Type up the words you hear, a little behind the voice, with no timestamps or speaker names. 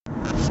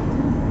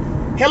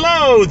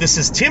Hello, this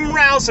is Tim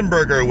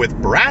Rausenberger with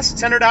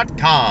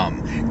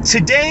BrassTenor.com.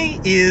 Today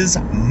is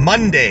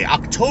Monday,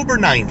 October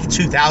 9th,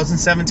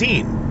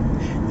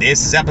 2017.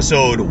 This is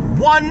episode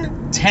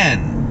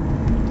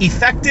 110,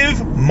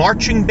 Effective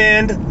Marching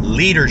Band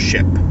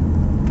Leadership.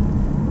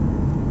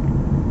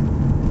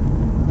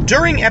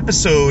 During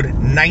episode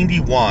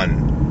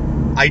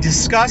 91, I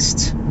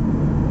discussed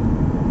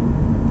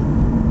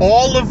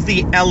all of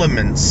the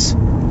elements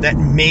that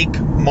make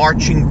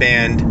marching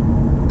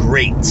band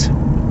great.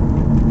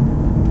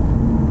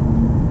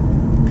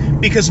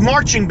 Because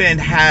marching band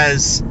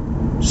has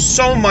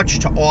so much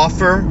to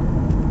offer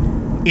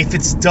if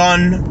it's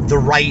done the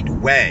right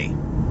way.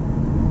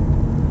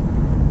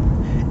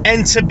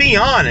 And to be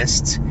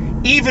honest,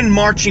 even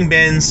marching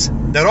bands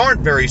that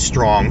aren't very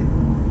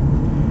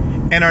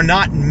strong and are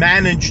not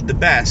managed the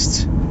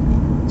best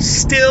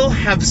still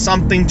have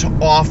something to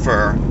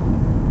offer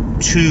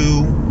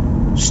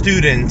to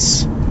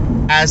students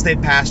as they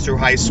pass through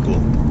high school.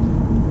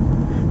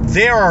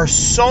 There are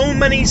so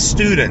many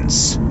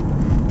students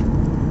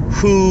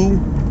who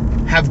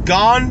have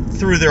gone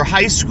through their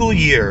high school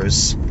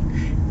years,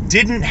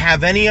 didn't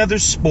have any other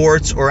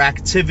sports or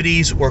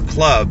activities or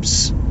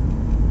clubs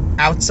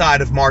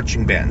outside of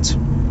marching band.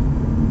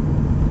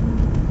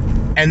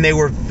 And they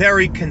were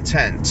very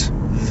content,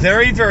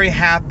 very, very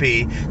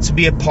happy to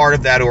be a part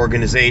of that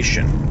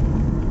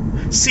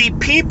organization. See,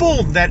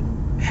 people that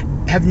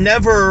have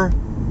never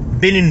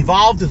been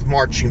involved with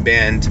marching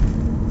band,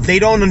 they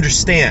don't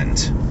understand.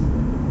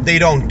 They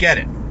don't get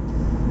it.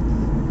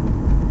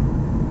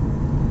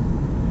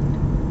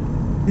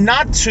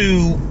 Not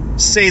to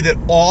say that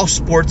all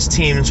sports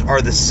teams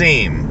are the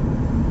same,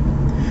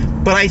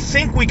 but I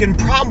think we can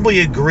probably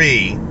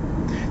agree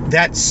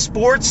that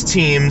sports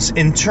teams,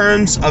 in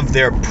terms of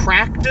their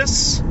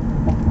practice,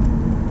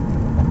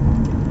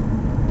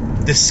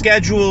 the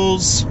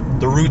schedules,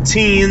 the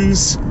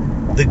routines,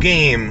 the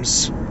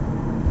games,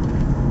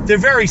 they're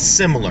very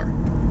similar.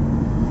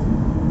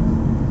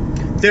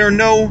 There are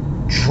no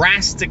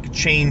drastic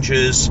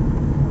changes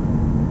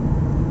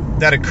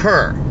that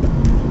occur.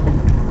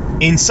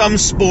 In some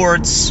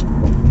sports,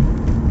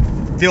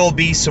 there'll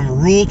be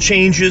some rule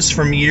changes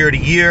from year to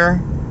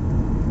year.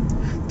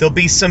 There'll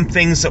be some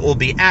things that will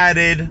be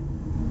added.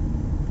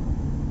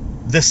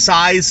 The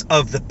size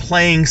of the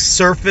playing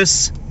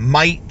surface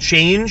might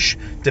change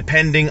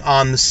depending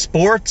on the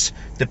sport,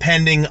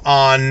 depending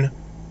on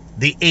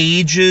the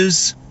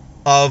ages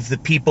of the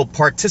people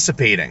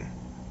participating.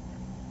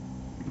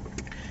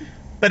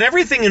 But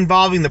everything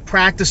involving the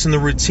practice and the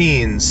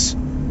routines,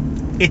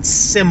 it's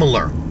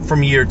similar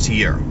from year to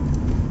year.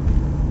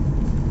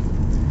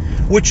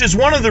 Which is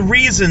one of the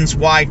reasons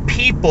why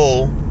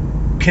people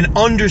can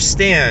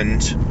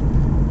understand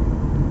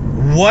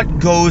what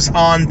goes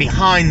on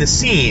behind the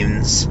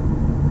scenes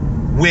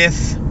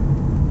with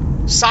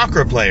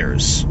soccer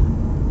players,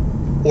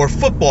 or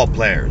football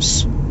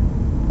players,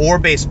 or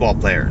baseball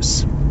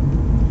players.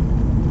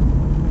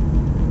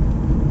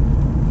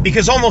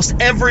 Because almost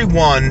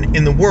everyone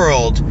in the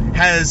world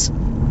has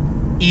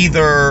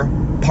either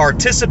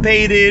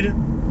participated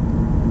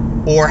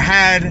or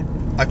had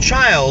a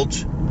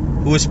child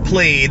who has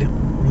played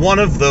one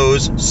of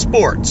those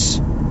sports.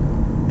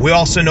 We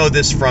also know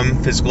this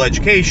from physical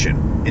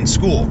education in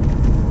school.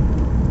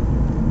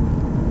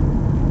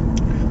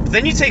 But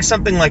then you take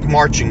something like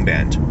marching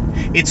band.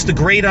 It's the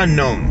great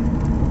unknown.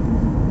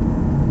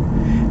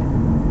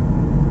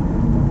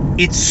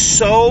 It's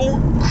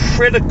so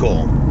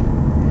critical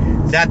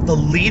that the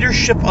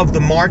leadership of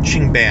the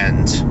marching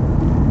band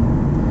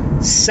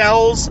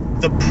sells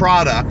the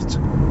product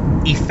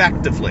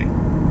effectively.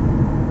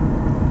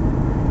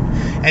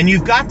 And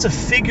you've got to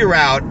figure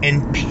out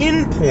and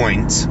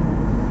pinpoint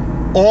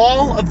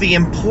all of the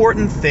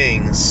important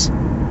things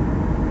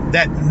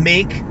that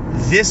make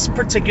this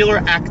particular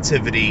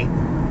activity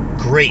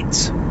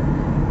great.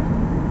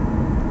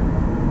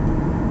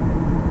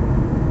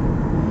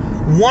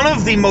 One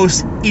of the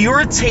most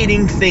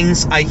irritating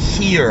things I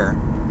hear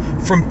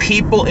from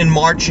people in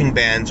marching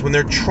bands when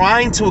they're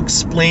trying to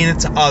explain it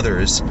to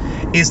others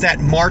is that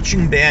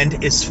marching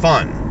band is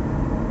fun.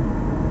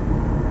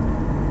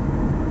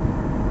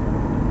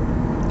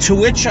 To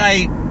which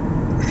I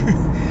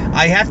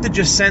have to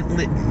just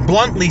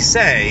bluntly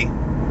say,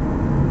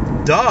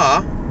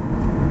 duh,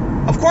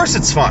 of course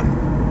it's fun.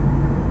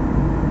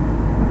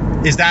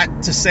 Is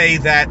that to say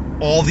that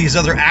all these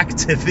other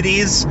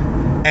activities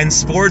and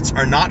sports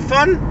are not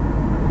fun?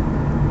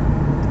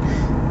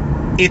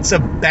 It's a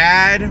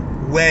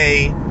bad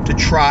way to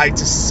try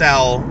to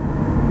sell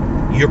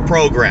your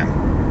program.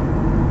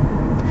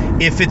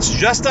 If it's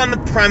just on the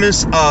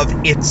premise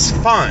of it's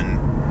fun,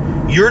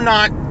 you're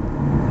not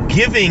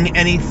giving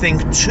anything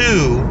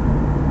to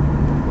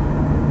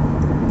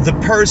the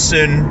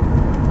person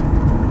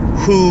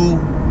who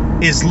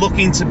is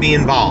looking to be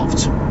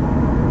involved.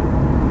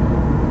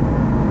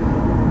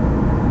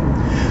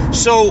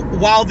 So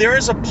while there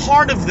is a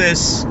part of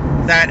this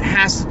that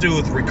has to do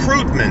with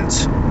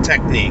recruitment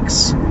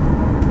techniques,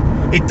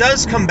 it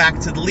does come back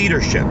to the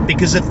leadership.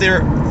 Because if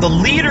they're the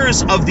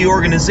leaders of the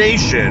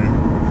organization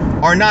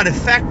are not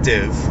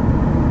effective,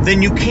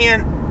 then you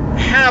can't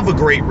have a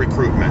great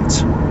recruitment.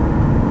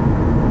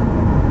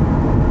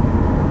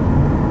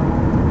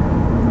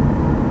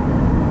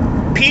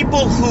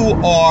 People who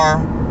are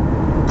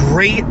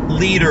great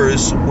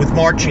leaders with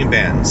marching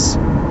bands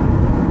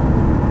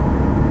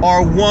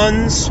are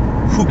ones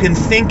who can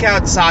think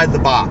outside the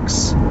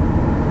box,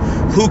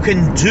 who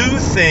can do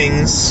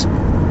things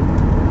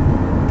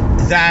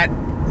that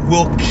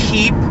will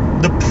keep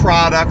the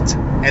product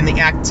and the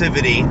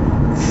activity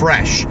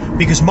fresh.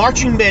 Because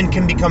marching band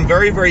can become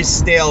very, very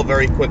stale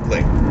very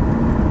quickly.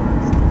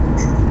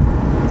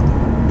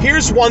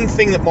 Here's one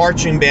thing that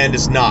marching band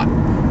is not.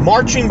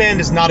 Marching band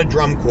is not a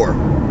drum corps.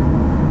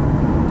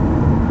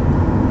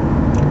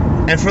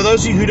 And for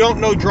those of you who don't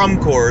know drum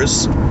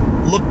corps,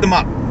 look them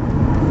up.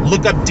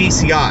 Look up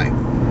DCI.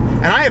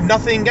 And I have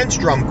nothing against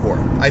drum corps.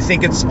 I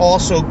think it's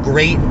also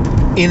great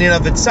in and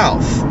of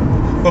itself.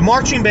 But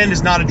marching band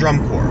is not a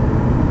drum corps.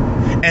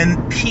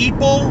 And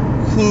people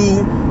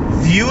who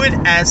view it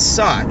as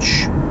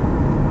such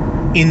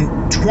in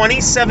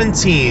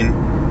 2017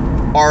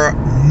 are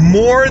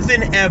more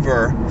than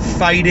ever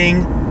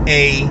fighting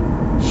a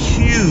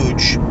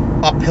huge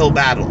uphill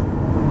battle.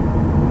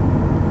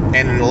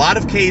 And in a lot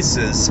of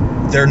cases,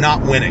 they're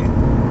not winning.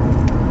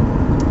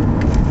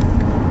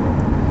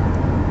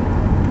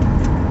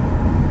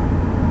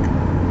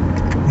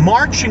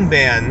 Marching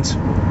band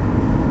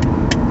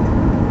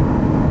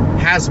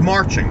has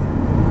marching.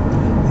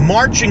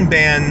 Marching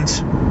band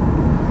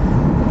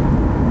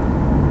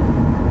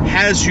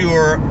has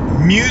your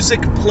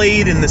music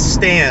played in the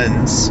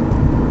stands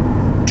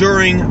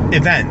during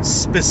events,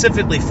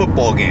 specifically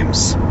football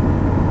games.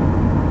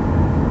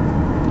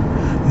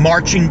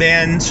 Marching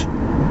band,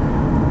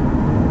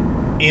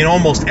 in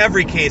almost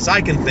every case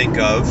I can think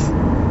of,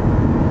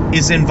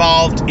 is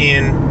involved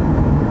in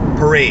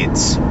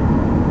parades.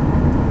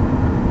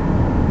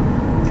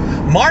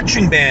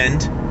 Marching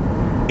band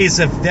is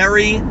a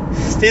very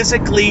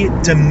physically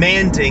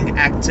demanding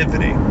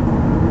activity.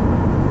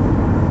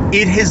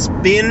 It has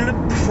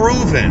been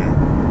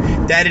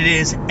proven that it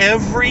is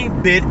every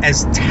bit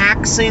as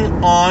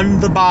taxing on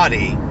the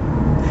body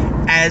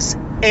as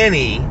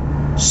any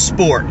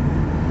sport.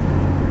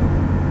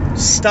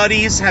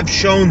 Studies have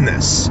shown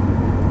this.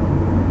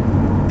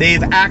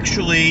 They've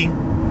actually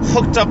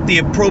hooked up the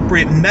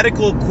appropriate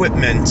medical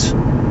equipment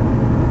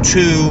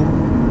to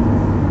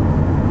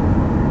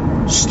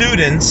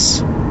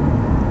students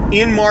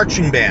in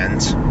marching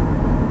band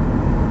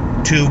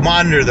to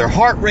monitor their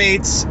heart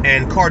rates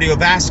and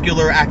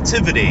cardiovascular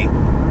activity,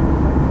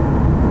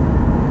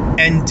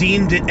 and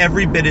deemed it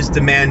every bit as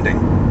demanding.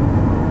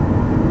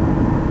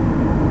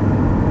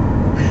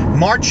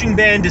 Marching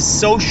band is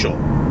social.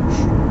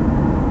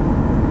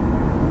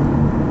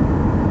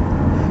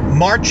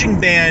 Marching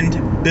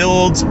band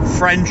builds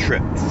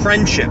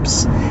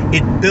friendships.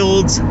 It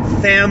builds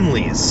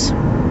families.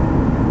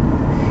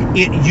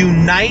 It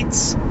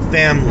unites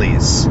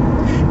families.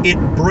 It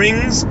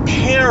brings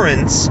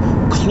parents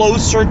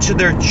closer to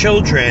their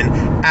children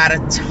at a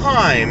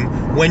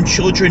time when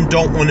children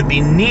don't want to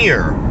be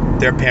near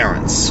their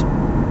parents.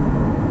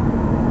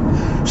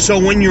 So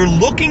when you're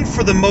looking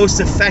for the most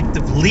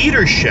effective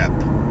leadership,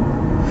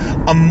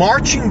 a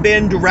marching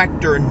band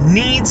director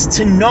needs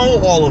to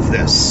know all of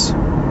this.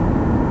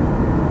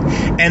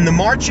 And the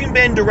marching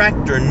band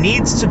director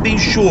needs to be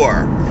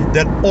sure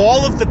that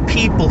all of the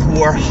people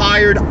who are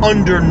hired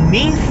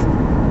underneath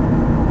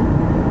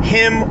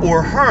him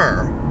or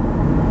her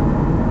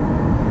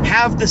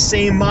have the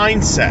same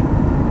mindset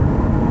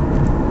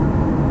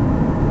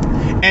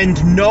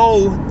and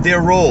know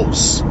their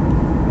roles.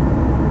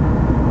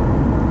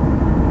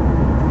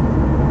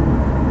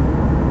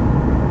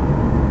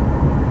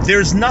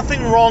 There's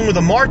nothing wrong with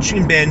a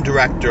marching band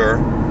director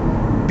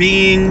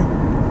being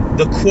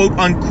the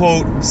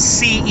quote-unquote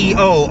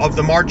CEO of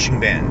the marching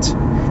band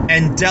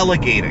and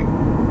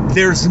delegating.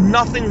 There's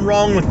nothing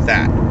wrong with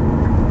that.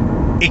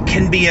 It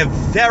can be a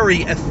very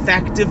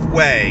effective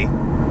way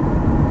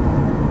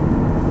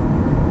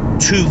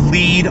to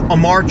lead a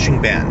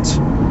marching band.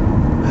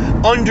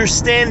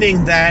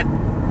 Understanding that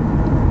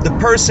the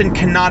person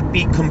cannot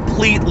be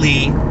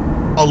completely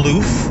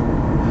aloof,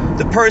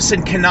 the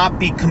person cannot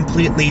be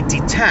completely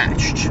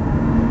detached.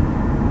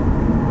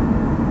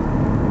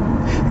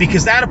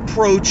 Because that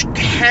approach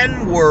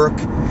can work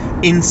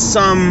in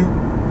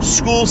some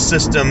school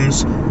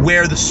systems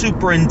where the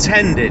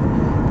superintendent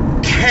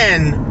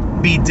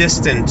can be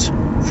distant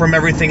from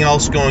everything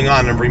else going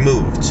on and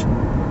removed.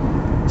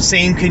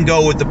 Same can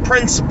go with the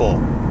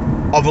principal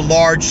of a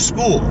large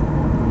school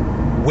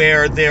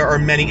where there are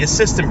many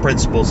assistant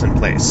principals in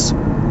place.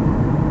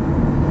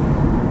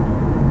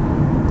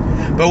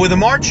 But with a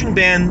marching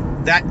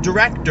band, that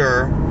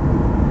director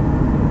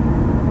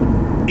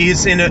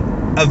is in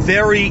a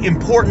very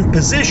important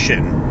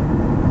position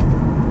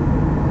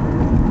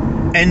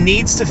and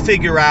needs to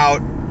figure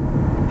out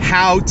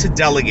how to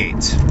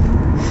delegate.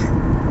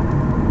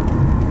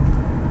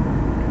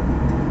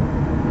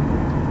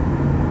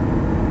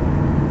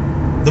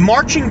 The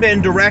marching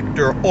band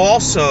director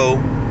also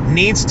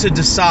needs to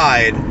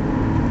decide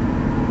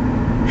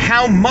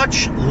how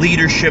much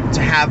leadership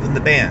to have in the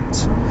band.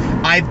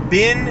 I've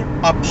been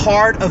a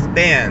part of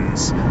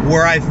bands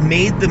where I've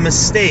made the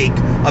mistake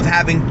of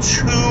having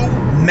too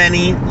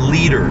many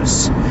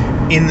leaders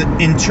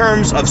in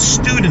terms of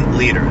student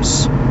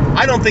leaders.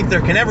 I don't think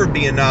there can ever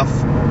be enough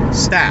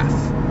staff.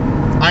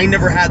 I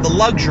never had the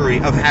luxury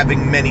of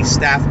having many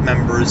staff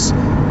members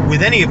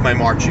with any of my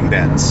marching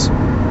bands.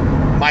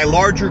 My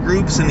larger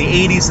groups in the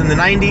 80s and the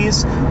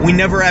 90s, we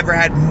never ever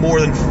had more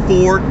than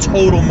 4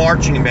 total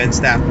marching band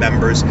staff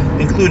members,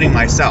 including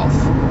myself.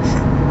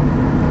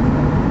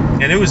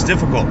 And it was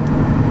difficult.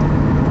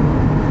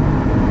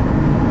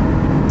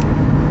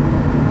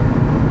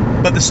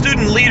 But the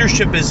student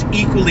leadership is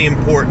equally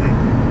important.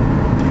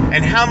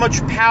 And how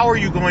much power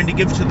you're going to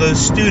give to those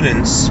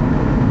students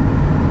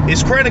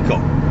is critical.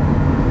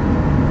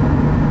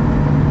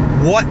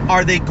 What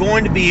are they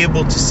going to be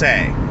able to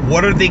say?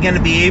 What are they going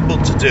to be able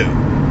to do?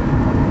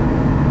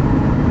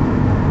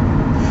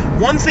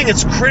 One thing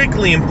that's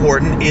critically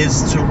important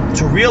is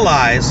to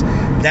realize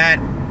that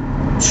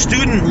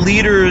student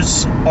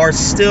leaders are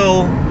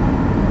still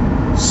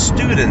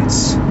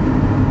students.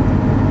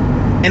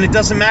 And it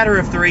doesn't matter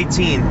if they're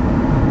 18.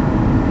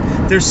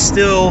 They're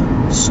still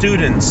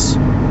students.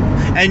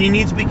 And you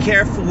need to be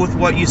careful with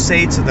what you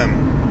say to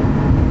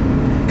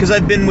them. Because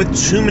I've been with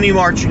too many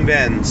marching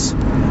bands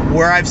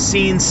where I've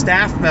seen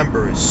staff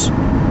members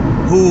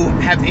who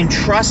have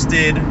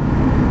entrusted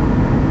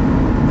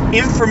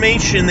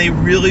information they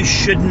really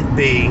shouldn't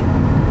be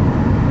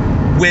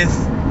with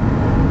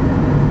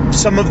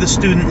some of the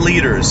student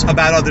leaders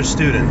about other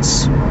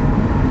students.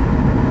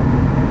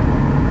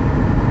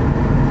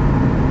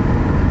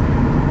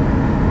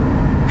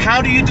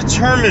 How do you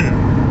determine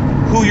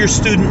who your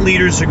student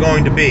leaders are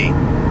going to be?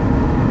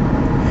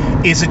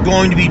 Is it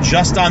going to be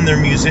just on their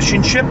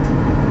musicianship?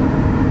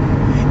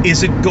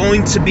 Is it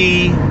going to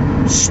be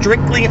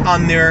strictly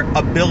on their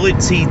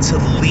ability to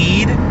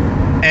lead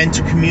and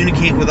to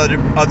communicate with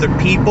other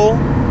people?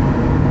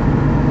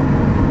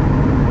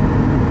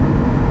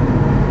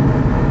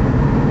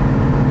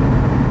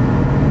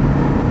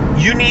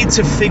 You need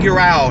to figure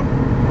out,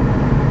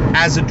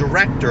 as a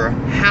director,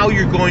 how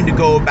you're going to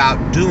go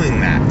about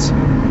doing that.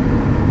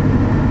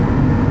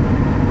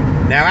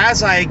 Now,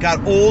 as I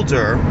got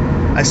older,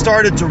 I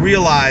started to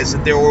realize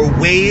that there were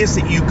ways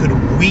that you could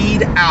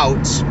weed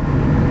out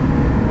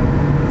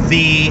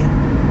the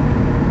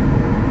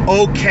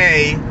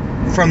okay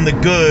from the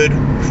good,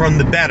 from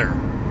the better,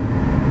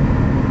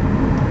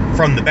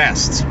 from the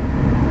best.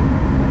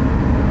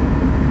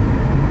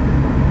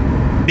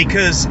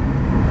 Because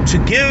to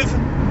give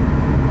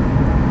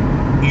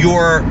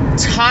your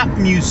top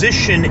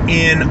musician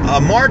in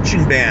a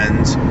marching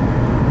band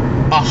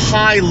a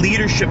high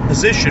leadership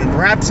position,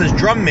 perhaps as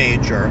drum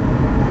major,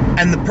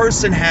 and the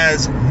person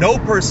has no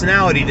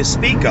personality to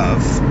speak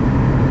of,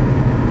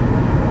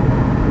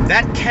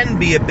 that can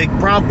be a big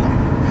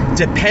problem,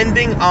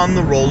 depending on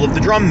the role of the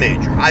drum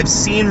major. I've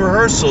seen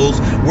rehearsals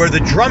where the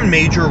drum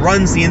major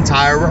runs the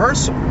entire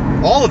rehearsal,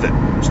 all of it,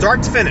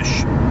 start to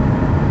finish,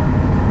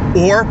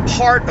 or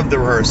part of the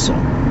rehearsal,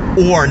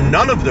 or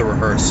none of the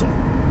rehearsal,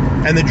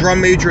 and the drum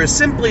major is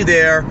simply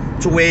there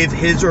to wave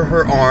his or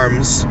her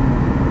arms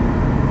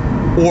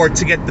or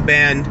to get the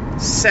band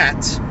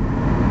set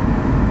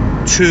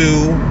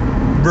to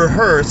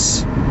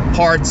rehearse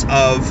parts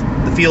of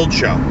the field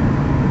show.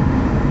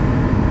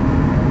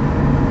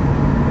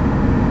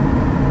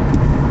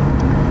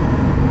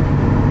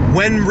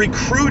 When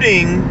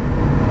recruiting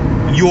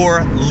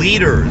your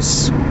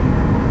leaders,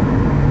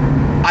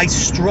 I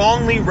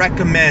strongly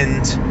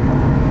recommend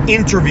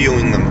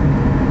interviewing them.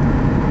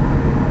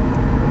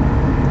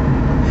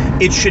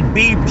 It should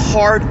be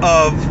part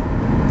of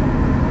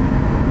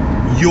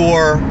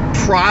your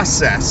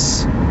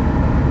process,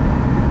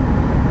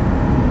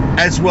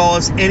 as well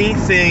as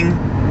anything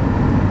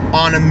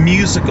on a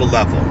musical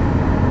level.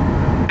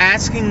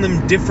 Asking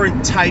them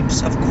different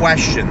types of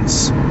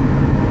questions.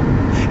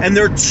 And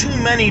there are too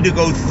many to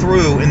go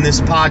through in this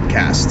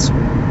podcast.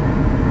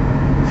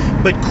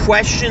 But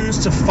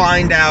questions to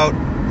find out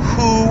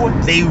who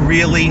they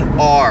really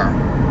are.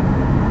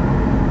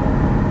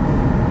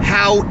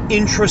 How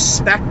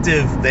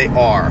introspective they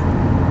are.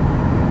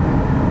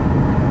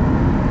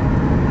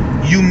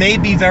 You may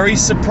be very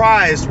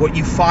surprised what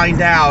you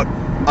find out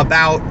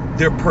about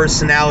their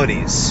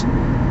personalities.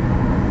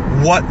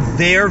 What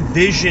their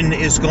vision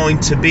is going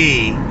to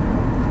be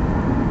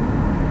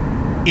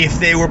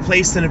if they were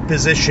placed in a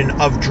position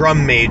of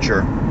drum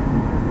major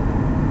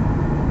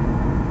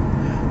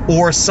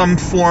or some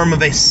form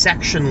of a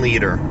section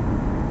leader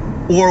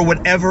or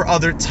whatever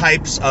other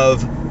types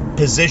of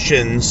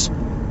positions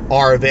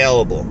are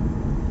available.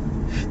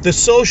 The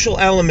social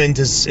element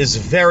is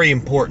very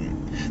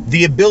important.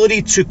 The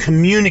ability to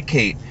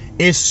communicate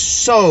is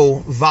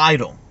so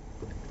vital.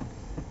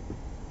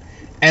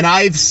 And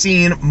I've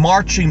seen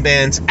marching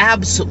bands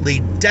absolutely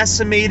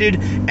decimated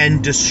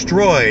and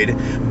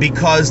destroyed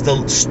because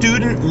the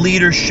student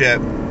leadership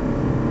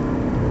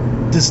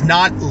does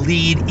not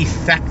lead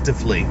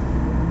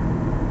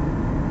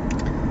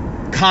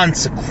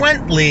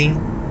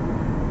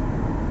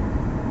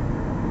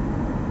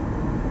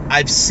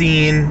I've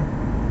seen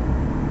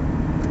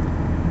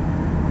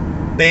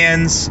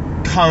bands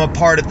come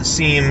apart at the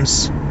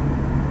seams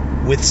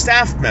with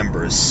staff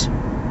members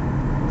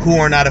who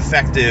are not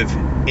effective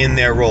in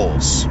their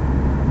roles.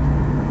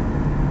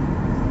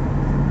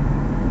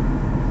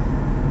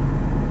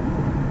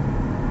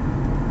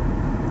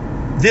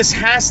 This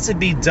has to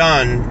be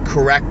done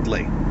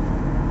correctly.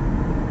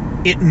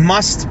 It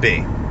must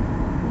be.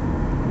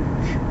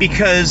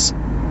 Because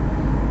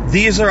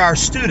these are our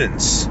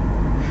students.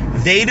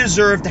 They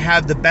deserve to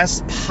have the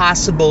best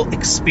possible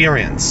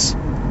experience.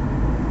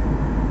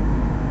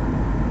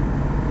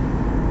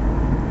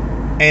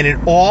 And it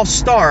all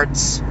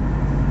starts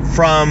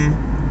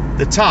from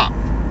the top.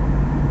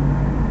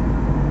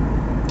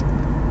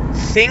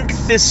 Think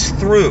this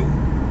through.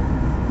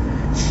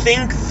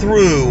 Think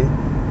through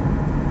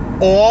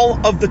all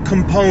of the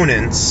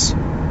components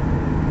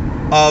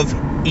of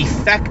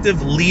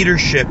effective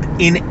leadership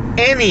in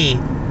any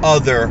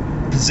other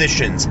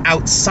positions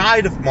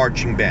outside of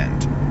marching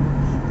band.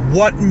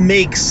 What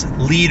makes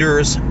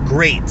leaders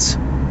great?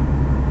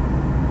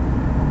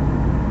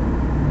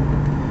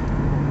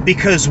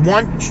 Because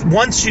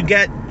once you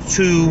get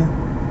to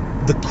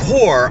the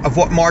core of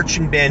what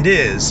marching band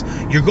is,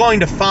 you're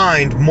going to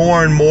find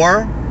more and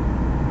more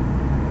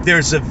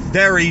there's a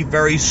very,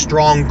 very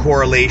strong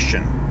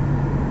correlation.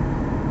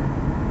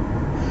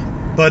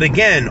 But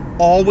again,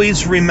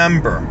 always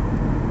remember,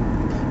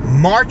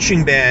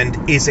 marching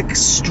band is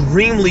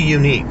extremely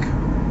unique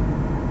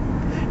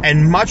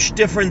and much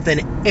different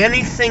than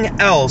anything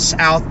else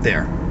out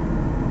there.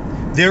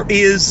 There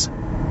is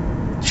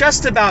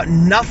just about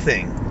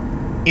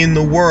nothing in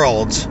the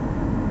world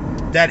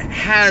that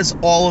has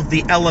all of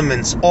the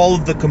elements, all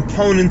of the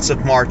components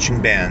of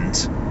marching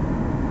band.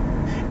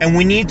 And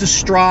we need to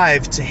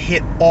strive to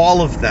hit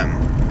all of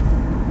them.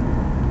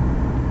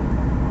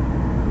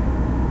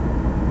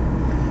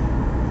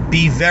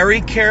 Be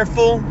very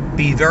careful,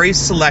 be very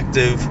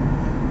selective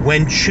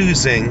when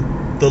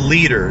choosing the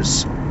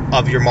leaders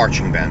of your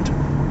marching band.